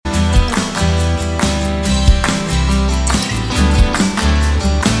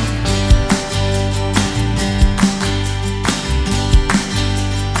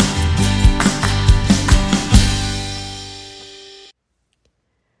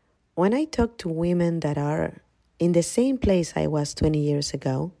When I talk to women that are in the same place I was 20 years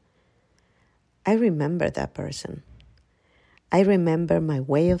ago, I remember that person. I remember my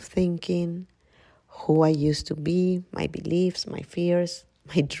way of thinking, who I used to be, my beliefs, my fears,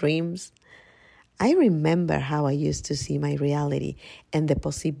 my dreams. I remember how I used to see my reality and the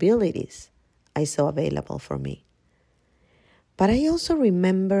possibilities I saw available for me. But I also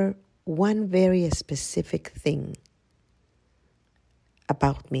remember one very specific thing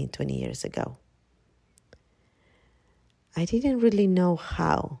about me 20 years ago. I didn't really know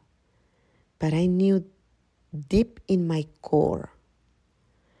how, but I knew deep in my core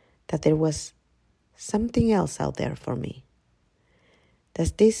that there was something else out there for me.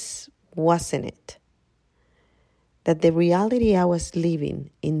 That this wasn't it. That the reality I was living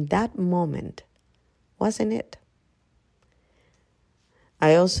in that moment wasn't it.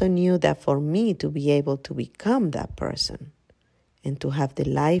 I also knew that for me to be able to become that person and to have the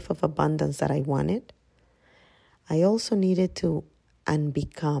life of abundance that I wanted, I also needed to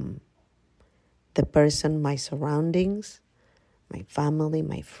unbecome the person my surroundings, my family,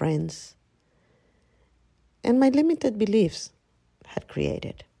 my friends, and my limited beliefs had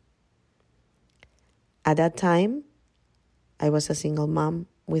created. At that time, I was a single mom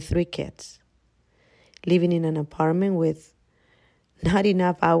with 3 kids, living in an apartment with not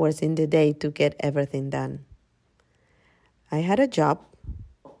enough hours in the day to get everything done. I had a job.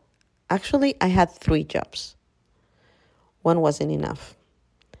 Actually, I had 3 jobs. One wasn't enough.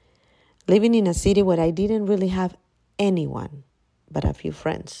 Living in a city where I didn't really have anyone but a few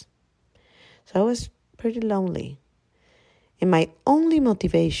friends. So I was pretty lonely. And my only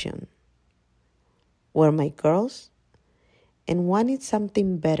motivation were my girls and wanted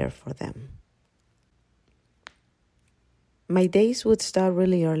something better for them. My days would start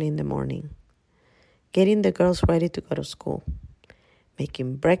really early in the morning, getting the girls ready to go to school,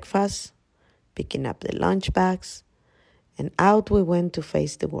 making breakfast, picking up the lunch bags, and out we went to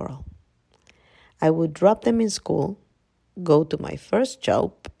face the world. I would drop them in school, go to my first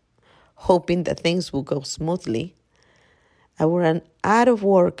job, hoping that things would go smoothly. I would run out of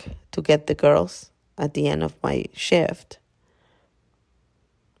work to get the girls at the end of my shift.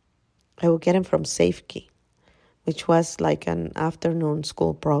 I would get them from Safekey, which was like an afternoon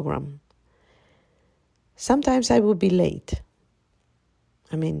school program. Sometimes I would be late.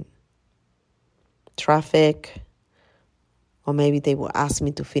 Traffic, or maybe they would ask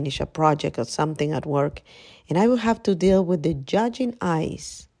me to finish a project or something at work, and I would have to deal with the judging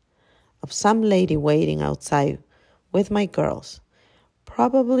eyes of some lady waiting outside with my girls,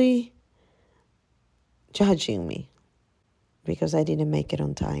 probably judging me because I didn't make it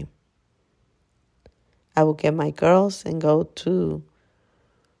on time. I would get my girls and go to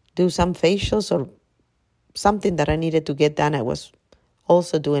do some facials or something that I needed to get done. I was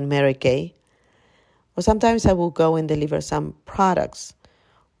also doing Mary Kay. Or sometimes I would go and deliver some products.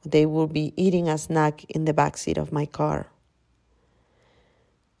 They would be eating a snack in the backseat of my car.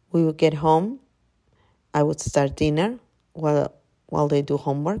 We would get home. I would start dinner while they do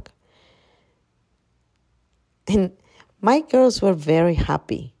homework. And my girls were very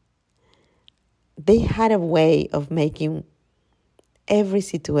happy. They had a way of making every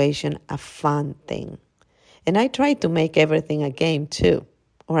situation a fun thing. And I tried to make everything a game too,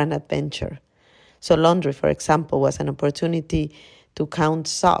 or an adventure. So laundry, for example, was an opportunity to count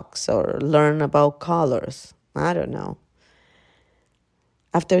socks or learn about colors. I don't know.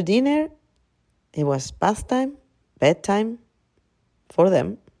 After dinner, it was bath time, bedtime for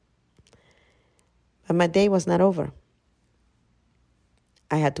them. But my day was not over.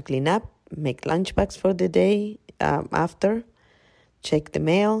 I had to clean up, make lunch bags for the day after, check the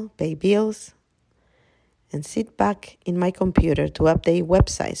mail, pay bills, and sit back in my computer to update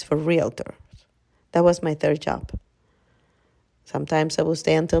websites for realtors. That was my 3rd job. Sometimes I would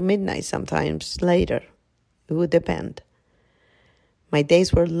stay until midnight, sometimes later. It would depend. My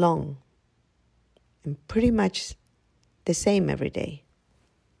days were long and pretty much the same every day.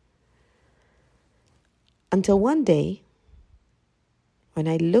 Until one day, when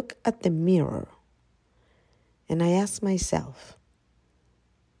I look at the mirror and I ask myself,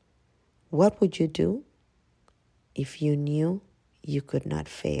 what would you do if you knew you could not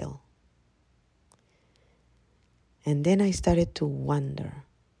fail? And then I started to wonder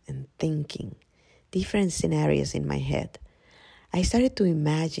and thinking different scenarios in my head. I started to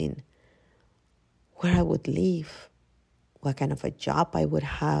imagine where I would live, what kind of a job I would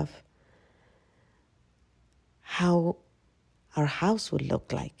have, how our house would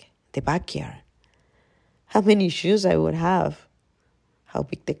look like, the backyard, how many shoes I would have, how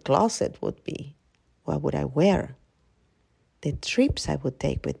big the closet would be, what would I wear. the trips I would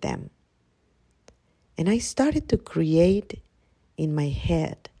take with them. And I started to create in my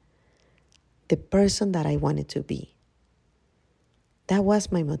head the person that I wanted to be. That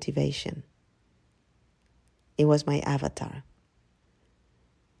was my motivation. It was my avatar.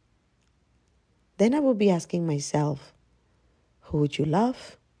 Then I would be asking myself, who would you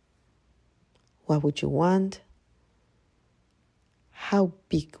love? What would you want? How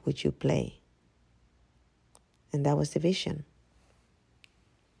big would you play? And that was the vision.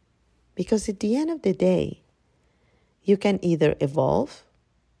 Because at the end of the day, you can either evolve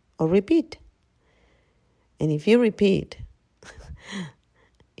or repeat. And if you repeat,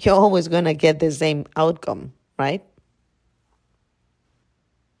 you're always going to get the same outcome, right?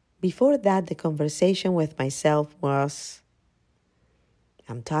 Before that, the conversation with myself was,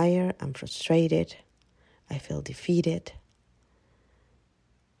 I'm tired, I'm frustrated, I feel defeated.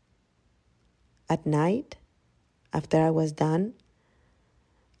 At night, after I was done,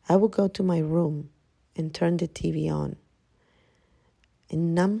 I would go to my room and turn the TV on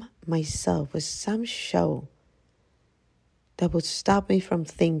and numb myself with some show that would stop me from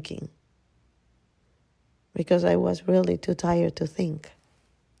thinking, because I was really too tired to think.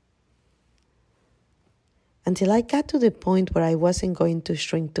 Until I got to the point where I wasn't going to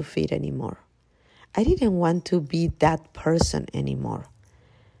shrink to fit anymore. I didn't want to be that person anymore.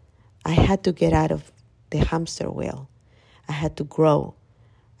 I had to get out of the hamster wheel. I had to grow.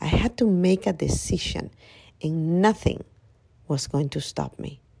 I had to make a decision, and nothing was going to stop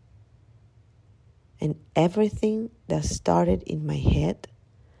me. And everything that started in my head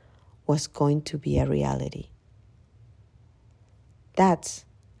was going to be a reality. That's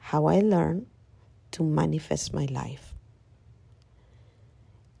how I learned to manifest my life.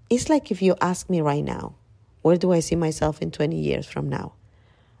 It's like if you ask me right now, where do I see myself in 20 years from now?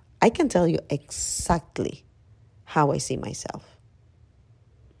 I can tell you exactly how I see myself.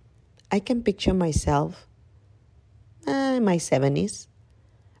 I can picture myself in my 70s.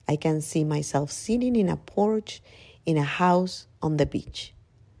 I can see myself sitting in a porch in a house on the beach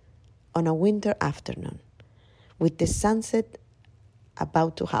on a winter afternoon with the sunset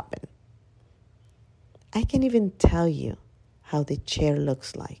about to happen. I can even tell you how the chair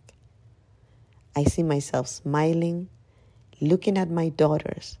looks like. I see myself smiling, looking at my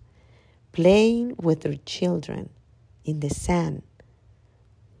daughters, playing with their children in the sand,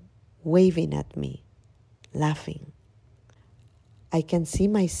 waving at me, laughing. I can see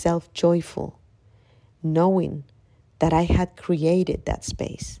myself joyful, knowing that I had created that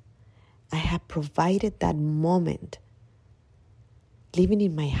space. I had provided that moment, living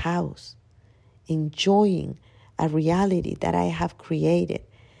in my house, enjoying a reality that I have created,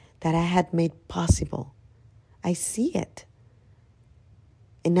 that I had made possible. I see it.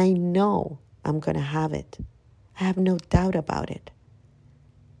 And I know I'm going to have it. I have no doubt about it.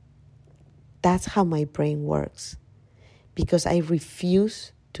 That's how my brain works. Because I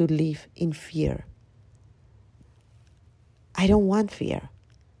refuse to live in fear. I don't want fear.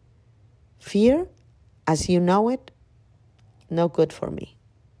 Fear, as you know it, no good for me.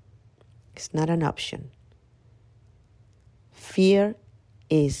 It's not an option. Fear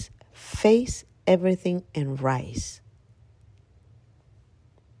is face everything and rise.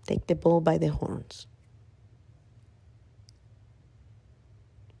 Take the bull by the horns.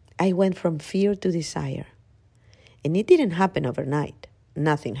 I went from fear to desire. And it didn't happen overnight.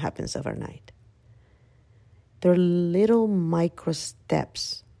 Nothing happens overnight. There are little micro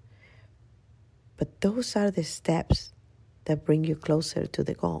steps. But those are the steps that bring you closer to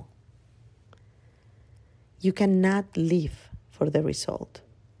the goal. You cannot live for the result.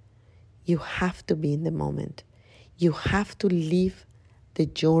 You have to be in the moment. You have to live the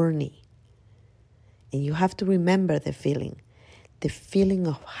journey. And you have to remember the feeling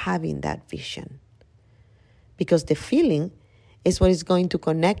of having that vision. Because the feeling is what is going to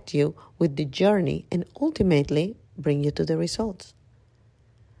connect you with the journey and ultimately bring you to the results.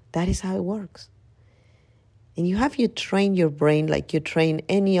 That is how it works. And you have to train your brain like you train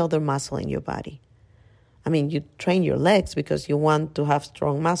any other muscle in your body. I mean, you train your legs because you want to have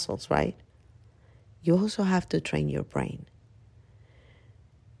strong muscles, right? You also have to train your brain.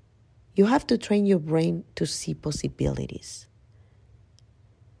 You have to train your brain to see possibilities,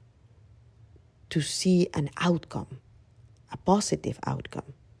 to see an outcome, a positive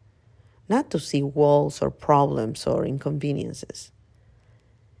outcome, not to see walls or problems or inconveniences.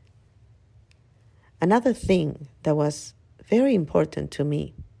 Another thing that was very important to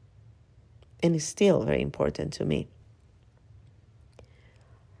me, and is still very important to me,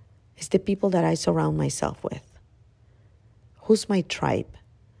 is the people that I surround myself with. Who's my tribe?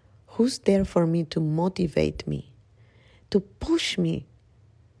 Who's there for me to motivate me, to push me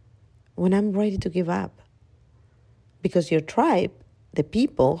when I'm ready to give up. Because your tribe, the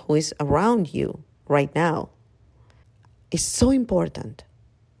people who is around you right now, is so important.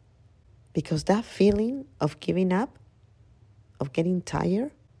 Because that feeling of giving up, of getting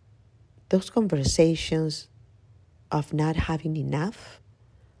tired, those conversations of not having enough,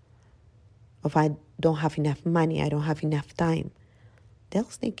 of I don't have enough money, I don't have enough time, they'll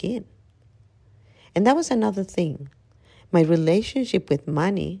sneak in. And that was another thing. My relationship with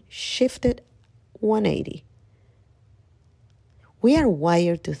money shifted 180. We are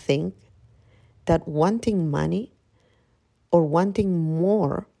wired to think that wanting money or wanting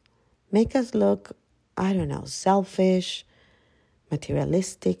more make us look, selfish,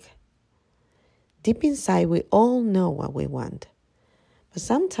 materialistic. Deep inside, we all know what we want. But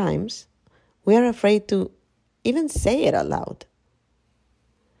sometimes we are afraid to even say it out loud.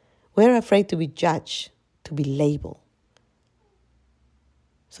 We're afraid to be judged, to be labeled.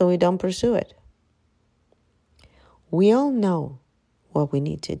 So we don't pursue it. We all know what we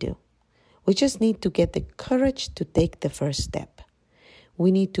need to do. We just need to get the courage to take the first step.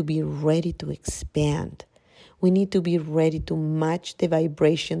 We need to be ready to expand. We need to be ready to match the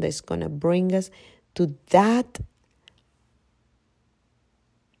vibration that's going to bring us to that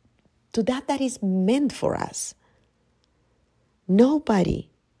is meant for us. Nobody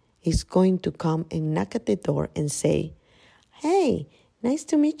is going to come and knock at the door and say, "Hey, nice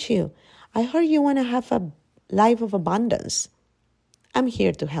to meet you. I heard you want to have a life of abundance. I'm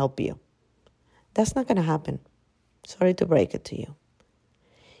here to help you." That's not going to happen. Sorry to break it to you.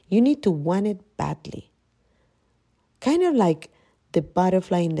 You need to want it badly. Kind of like the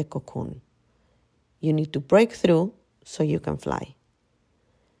butterfly in the cocoon. You need to break through so you can fly.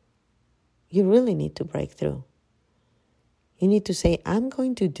 You really need to break through. You need to say, I'm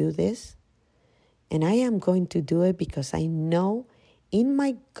going to do this, and I am going to do it because I know in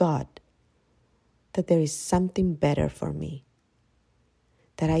my gut that there is something better for me,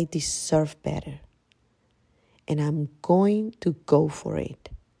 that I deserve better, and I'm going to go for it.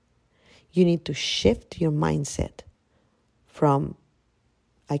 You need to shift your mindset from,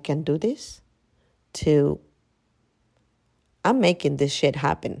 I can do this, to, I'm making this shit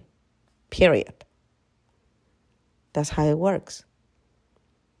happen, period. That's how it works.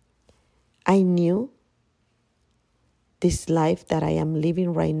 I knew this life that I am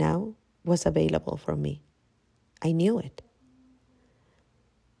living right now was available for me. I knew it.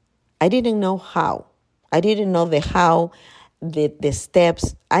 I didn't know how. I didn't know the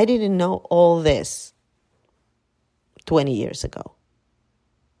steps. I didn't know all this 20 years ago.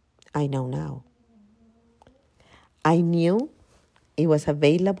 I know now. I knew it was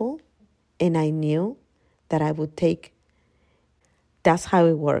available, and I knew that I would take. That's how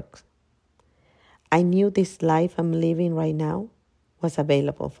it works. I knew this life I'm living right now was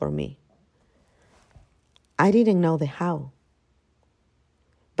available for me. I didn't know the how,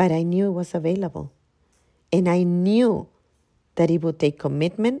 but I knew it was available. And I knew that it would take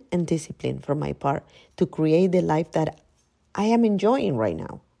commitment and discipline from my part to create the life that I am enjoying right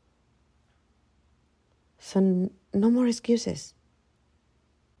now. So no more excuses.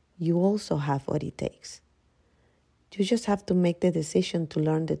 You also have what it takes. You just have to make the decision to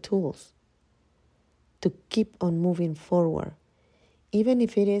learn the tools, to keep on moving forward, even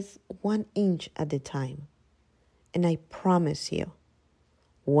if it is 1 inch at a time. And I promise you,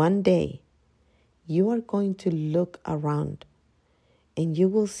 one day, you are going to look around and you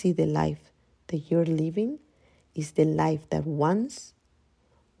will see the life that you're living is the life that once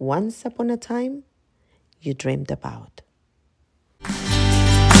upon a time, you dreamed about.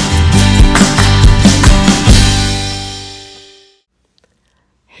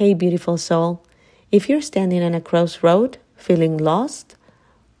 Hey, beautiful soul. If you're standing on a crossroad, feeling lost,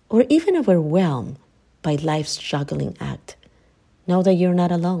 or even overwhelmed by life's juggling act, know that you're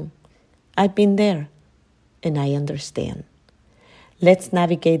not alone. I've been there, and I understand. Let's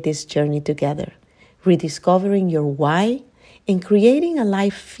navigate this journey together, rediscovering your why and creating a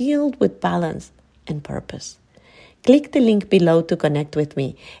life filled with balance and purpose. Click the link below to connect with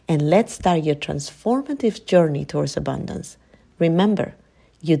me, and let's start your transformative journey towards abundance. Remember,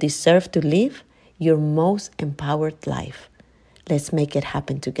 you deserve to live your most empowered life. Let's make it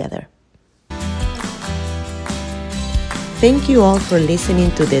happen together. Thank you all for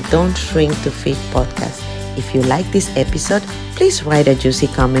listening to the Don't Shrink to Fit podcast. If you like this episode, please write a juicy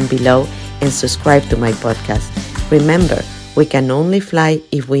comment below and subscribe to my podcast. Remember, we can only fly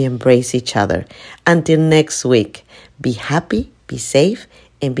if we embrace each other. Until next week, be happy, be safe,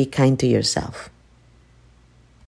 and be kind to yourself.